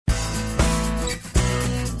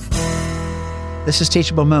This is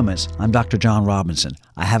Teachable Moments. I'm Dr. John Robinson.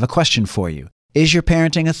 I have a question for you. Is your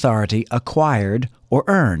parenting authority acquired or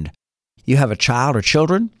earned? You have a child or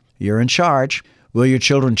children? You're in charge. Will your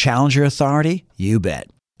children challenge your authority? You bet.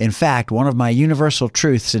 In fact, one of my universal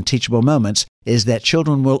truths in Teachable Moments is that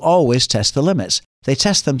children will always test the limits. They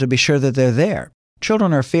test them to be sure that they're there.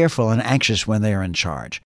 Children are fearful and anxious when they are in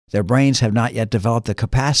charge. Their brains have not yet developed the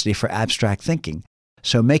capacity for abstract thinking,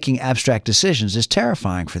 so making abstract decisions is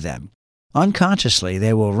terrifying for them. Unconsciously,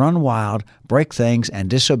 they will run wild, break things, and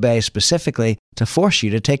disobey specifically to force you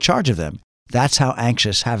to take charge of them. That's how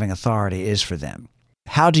anxious having authority is for them.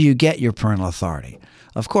 How do you get your parental authority?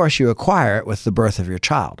 Of course, you acquire it with the birth of your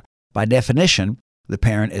child. By definition, the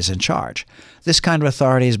parent is in charge. This kind of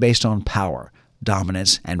authority is based on power,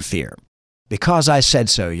 dominance, and fear. Because I said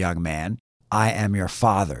so, young man, I am your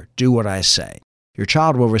father. Do what I say. Your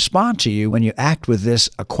child will respond to you when you act with this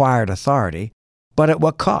acquired authority, but at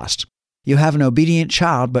what cost? You have an obedient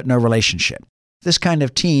child but no relationship. This kind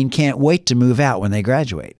of teen can't wait to move out when they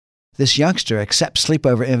graduate. This youngster accepts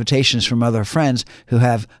sleepover invitations from other friends who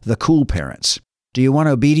have the cool parents. Do you want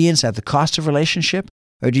obedience at the cost of relationship,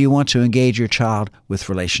 or do you want to engage your child with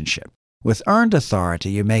relationship? With earned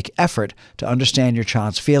authority, you make effort to understand your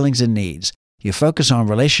child's feelings and needs. You focus on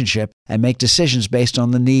relationship and make decisions based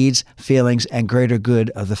on the needs, feelings, and greater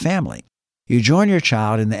good of the family. You join your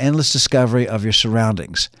child in the endless discovery of your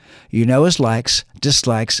surroundings. You know his likes,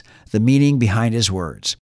 dislikes, the meaning behind his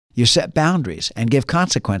words. You set boundaries and give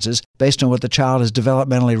consequences based on what the child is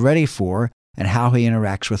developmentally ready for and how he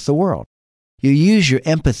interacts with the world. You use your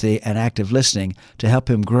empathy and active listening to help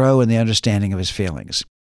him grow in the understanding of his feelings.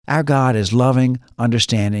 Our God is loving,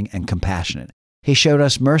 understanding, and compassionate. He showed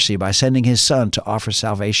us mercy by sending His Son to offer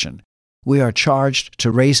salvation. We are charged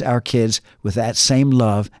to raise our kids with that same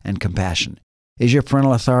love and compassion. Is your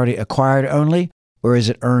parental authority acquired only, or is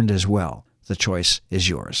it earned as well? The choice is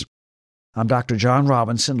yours. I'm Dr. John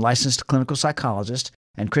Robinson, licensed clinical psychologist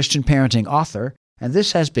and Christian parenting author, and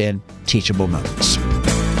this has been Teachable Moments.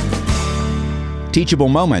 Teachable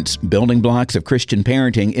Moments, Building Blocks of Christian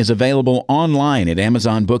Parenting is available online at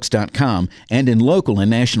AmazonBooks.com and in local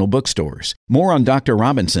and national bookstores. More on Dr.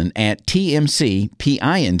 Robinson at tmcpinc.com.